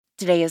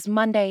Today is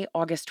Monday,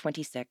 August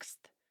 26th.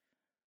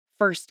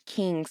 1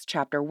 Kings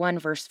chapter 1,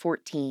 verse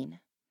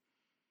 14.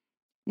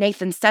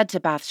 Nathan said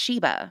to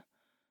Bathsheba,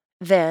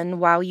 "Then,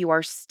 while you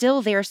are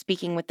still there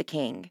speaking with the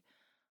king,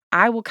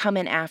 I will come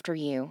in after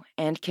you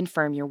and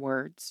confirm your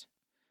words."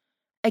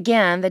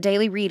 Again, the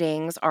daily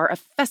readings are a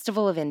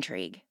festival of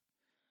intrigue.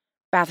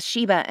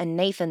 Bathsheba and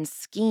Nathan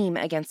scheme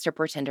against a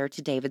pretender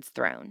to David's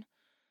throne.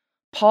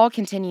 Paul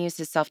continues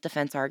his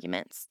self-defense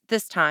arguments,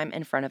 this time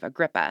in front of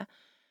Agrippa.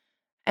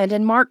 And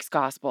in Mark's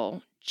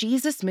gospel,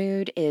 Jesus'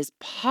 mood is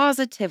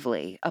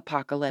positively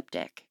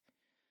apocalyptic.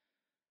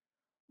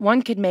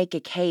 One could make a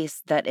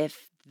case that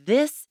if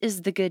this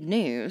is the good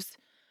news,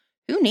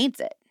 who needs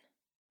it?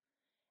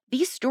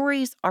 These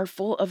stories are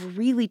full of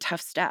really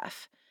tough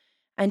stuff,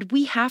 and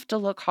we have to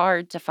look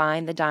hard to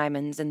find the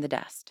diamonds in the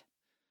dust.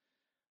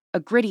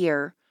 A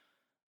grittier,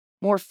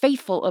 more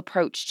faithful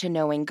approach to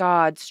knowing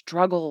God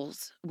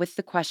struggles with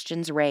the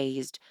questions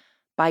raised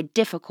by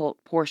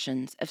difficult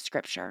portions of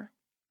Scripture.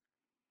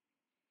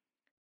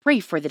 Pray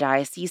for the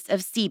Diocese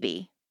of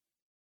Sibi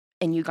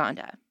in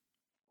Uganda.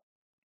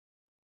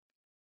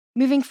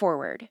 Moving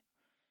forward,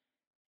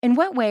 in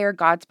what way are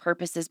God's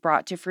purposes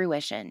brought to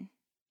fruition,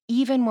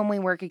 even when we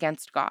work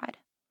against God?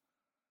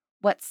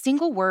 What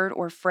single word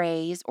or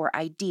phrase or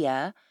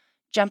idea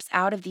jumps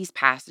out of these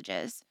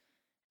passages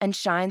and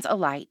shines a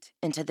light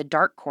into the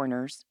dark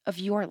corners of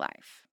your life?